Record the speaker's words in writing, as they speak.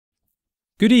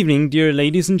Good evening, dear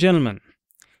ladies and gentlemen.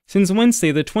 Since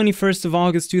Wednesday, the 21st of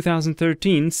August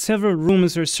 2013, several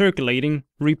rumors are circulating,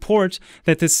 report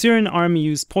that the Syrian army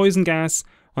used poison gas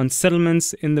on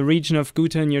settlements in the region of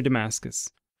Ghouta near Damascus.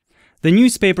 The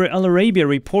newspaper Al Arabia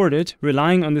reported,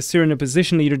 relying on the Syrian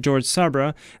opposition leader George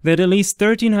Sabra, that at least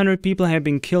 1,300 people have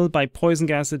been killed by poison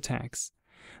gas attacks.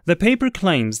 The paper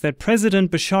claims that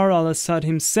President Bashar al-Assad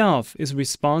himself is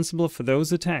responsible for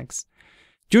those attacks.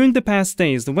 During the past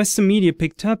days, the Western media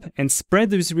picked up and spread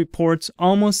these reports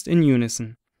almost in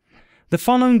unison. The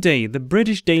following day, the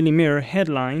British Daily Mirror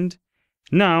headlined,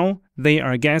 "Now they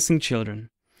are gassing children."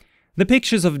 The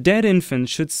pictures of dead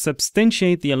infants should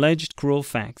substantiate the alleged cruel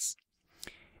facts.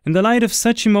 In the light of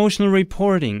such emotional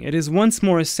reporting, it is once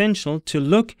more essential to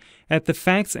look at the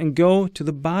facts and go to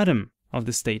the bottom of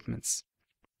the statements.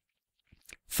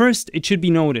 First, it should be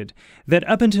noted that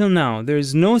up until now, there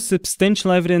is no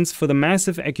substantial evidence for the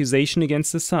massive accusation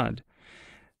against Assad.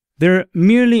 There are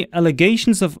merely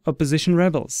allegations of opposition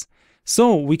rebels,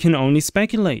 so we can only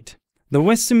speculate. The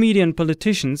Western media and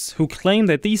politicians who claim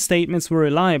that these statements were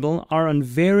reliable are on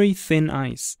very thin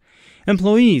ice.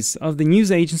 Employees of the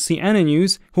news agency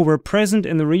News, who were present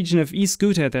in the region of East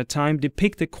Ghouta at that time,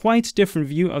 depict a quite different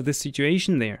view of the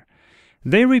situation there.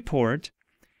 They report,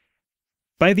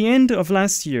 "By the end of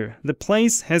last year, the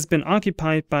place has been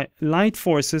occupied by light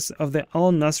forces of the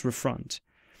al-Nusra Front.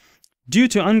 Due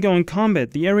to ongoing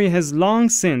combat, the area has long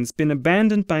since been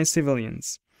abandoned by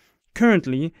civilians.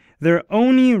 Currently, there are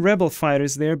only rebel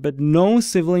fighters there, but no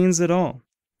civilians at all.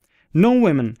 No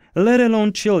women, let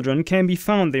alone children, can be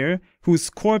found there,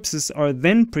 whose corpses are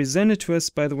then presented to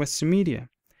us by the Western media.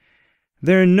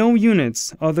 There are no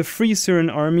units of the Free Syrian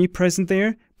Army present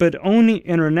there, but only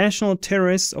international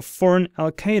terrorists of foreign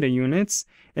Al-Qaeda units,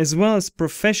 as well as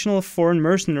professional foreign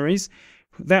mercenaries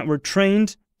that were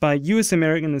trained by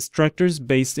US-American instructors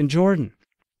based in Jordan."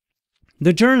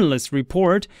 The journalists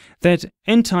report that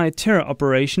anti-terror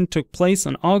operation took place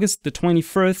on August the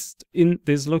 21st in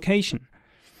this location.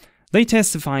 They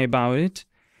testify about it.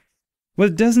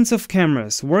 "With dozens of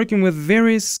cameras, working with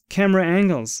various camera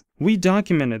angles, we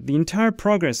documented the entire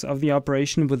progress of the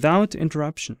operation without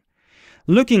interruption.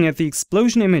 Looking at the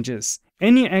explosion images,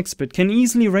 any expert can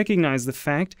easily recognize the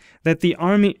fact that the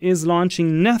army is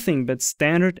launching nothing but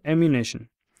standard ammunition.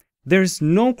 There's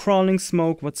no crawling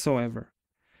smoke whatsoever.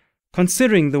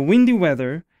 Considering the windy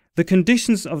weather, the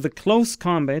conditions of the close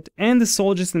combat, and the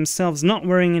soldiers themselves not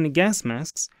wearing any gas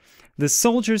masks, the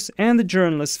soldiers and the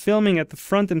journalists filming at the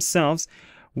front themselves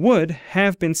would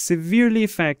have been severely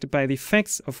affected by the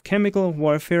effects of chemical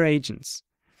warfare agents.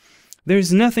 There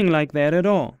is nothing like that at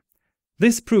all.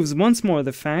 This proves once more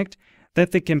the fact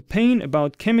that the campaign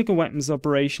about chemical weapons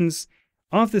operations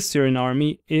of the Syrian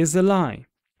army is a lie."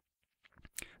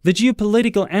 The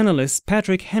geopolitical analyst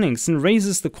Patrick Henningsen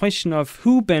raises the question of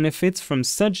who benefits from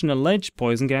such an alleged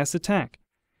poison gas attack.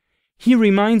 He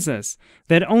reminds us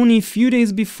that only a few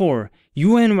days before,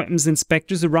 UN weapons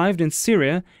inspectors arrived in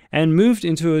Syria and moved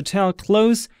into a hotel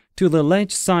close to the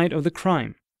alleged site of the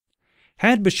crime.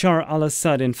 Had Bashar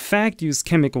al-Assad in fact used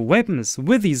chemical weapons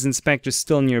with these inspectors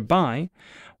still nearby,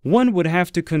 one would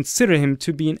have to consider him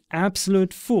to be an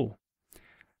absolute fool.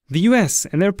 The US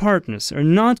and their partners are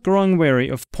not growing wary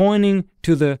of pointing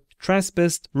to the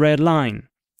trespassed red line,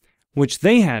 which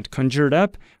they had conjured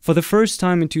up for the first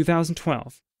time in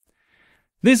 2012.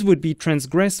 This would be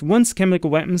transgressed once chemical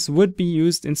weapons would be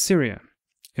used in Syria.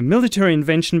 A military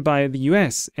intervention by the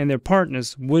US and their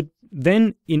partners would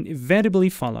then inevitably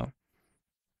follow.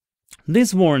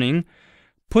 This warning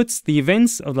puts the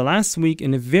events of the last week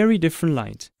in a very different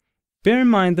light. Bear in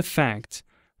mind the fact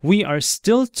we are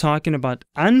still talking about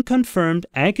unconfirmed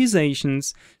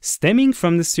accusations stemming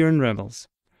from the Syrian rebels.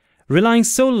 Relying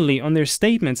solely on their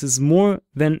statements is more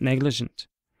than negligent.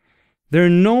 There are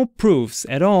no proofs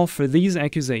at all for these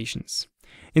accusations.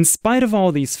 In spite of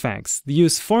all these facts, the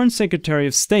US Foreign Secretary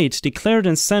of State declared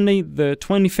on Sunday, the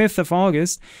 25th of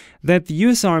August, that the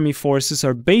US Army forces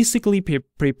are basically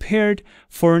prepared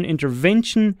for an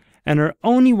intervention and are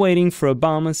only waiting for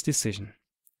Obama's decision.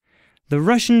 The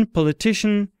Russian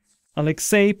politician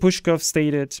Alexei Pushkov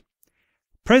stated,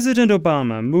 "President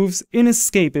Obama moves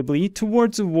inescapably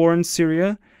towards a war in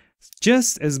Syria,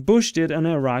 just as Bush did in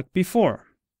Iraq before."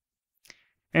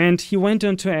 And he went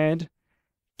on to add,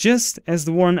 "Just as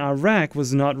the war in Iraq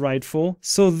was not rightful,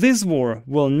 so this war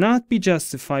will not be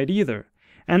justified either,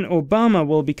 and Obama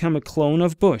will become a clone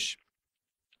of Bush."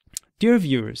 Dear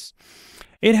viewers,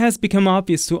 it has become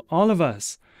obvious to all of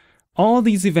us, all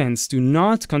these events do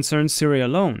not concern Syria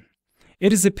alone.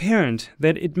 It is apparent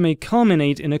that it may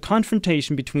culminate in a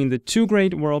confrontation between the two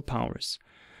great world powers.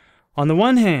 On the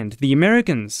one hand, the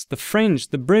Americans, the French,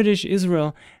 the British,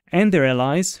 Israel, and their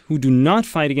allies, who do not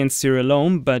fight against Syria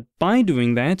alone, but by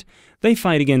doing that, they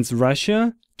fight against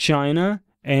Russia, China,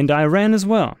 and Iran as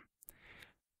well.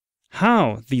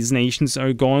 How these nations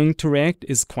are going to react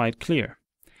is quite clear.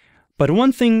 But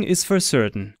one thing is for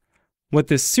certain, what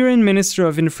the Syrian Minister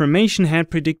of Information had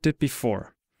predicted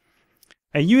before.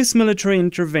 A US military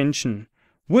intervention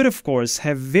would of course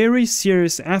have very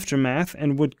serious aftermath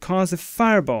and would cause a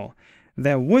fireball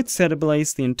that would set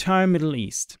ablaze the entire Middle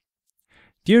East.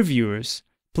 Dear viewers,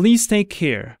 please take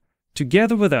care,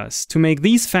 together with us, to make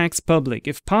these facts public,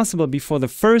 if possible before the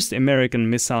first American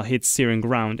missile hits Syrian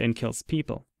ground and kills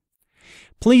people.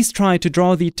 Please try to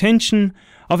draw the attention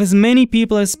of as many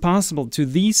people as possible to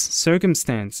these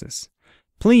circumstances.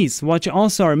 Please watch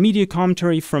also our media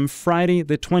commentary from Friday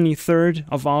the 23rd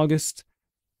of August,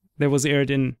 that was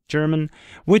aired in German,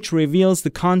 which reveals the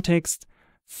context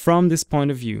from this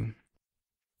point of view.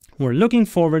 We're looking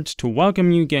forward to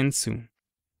welcome you again soon.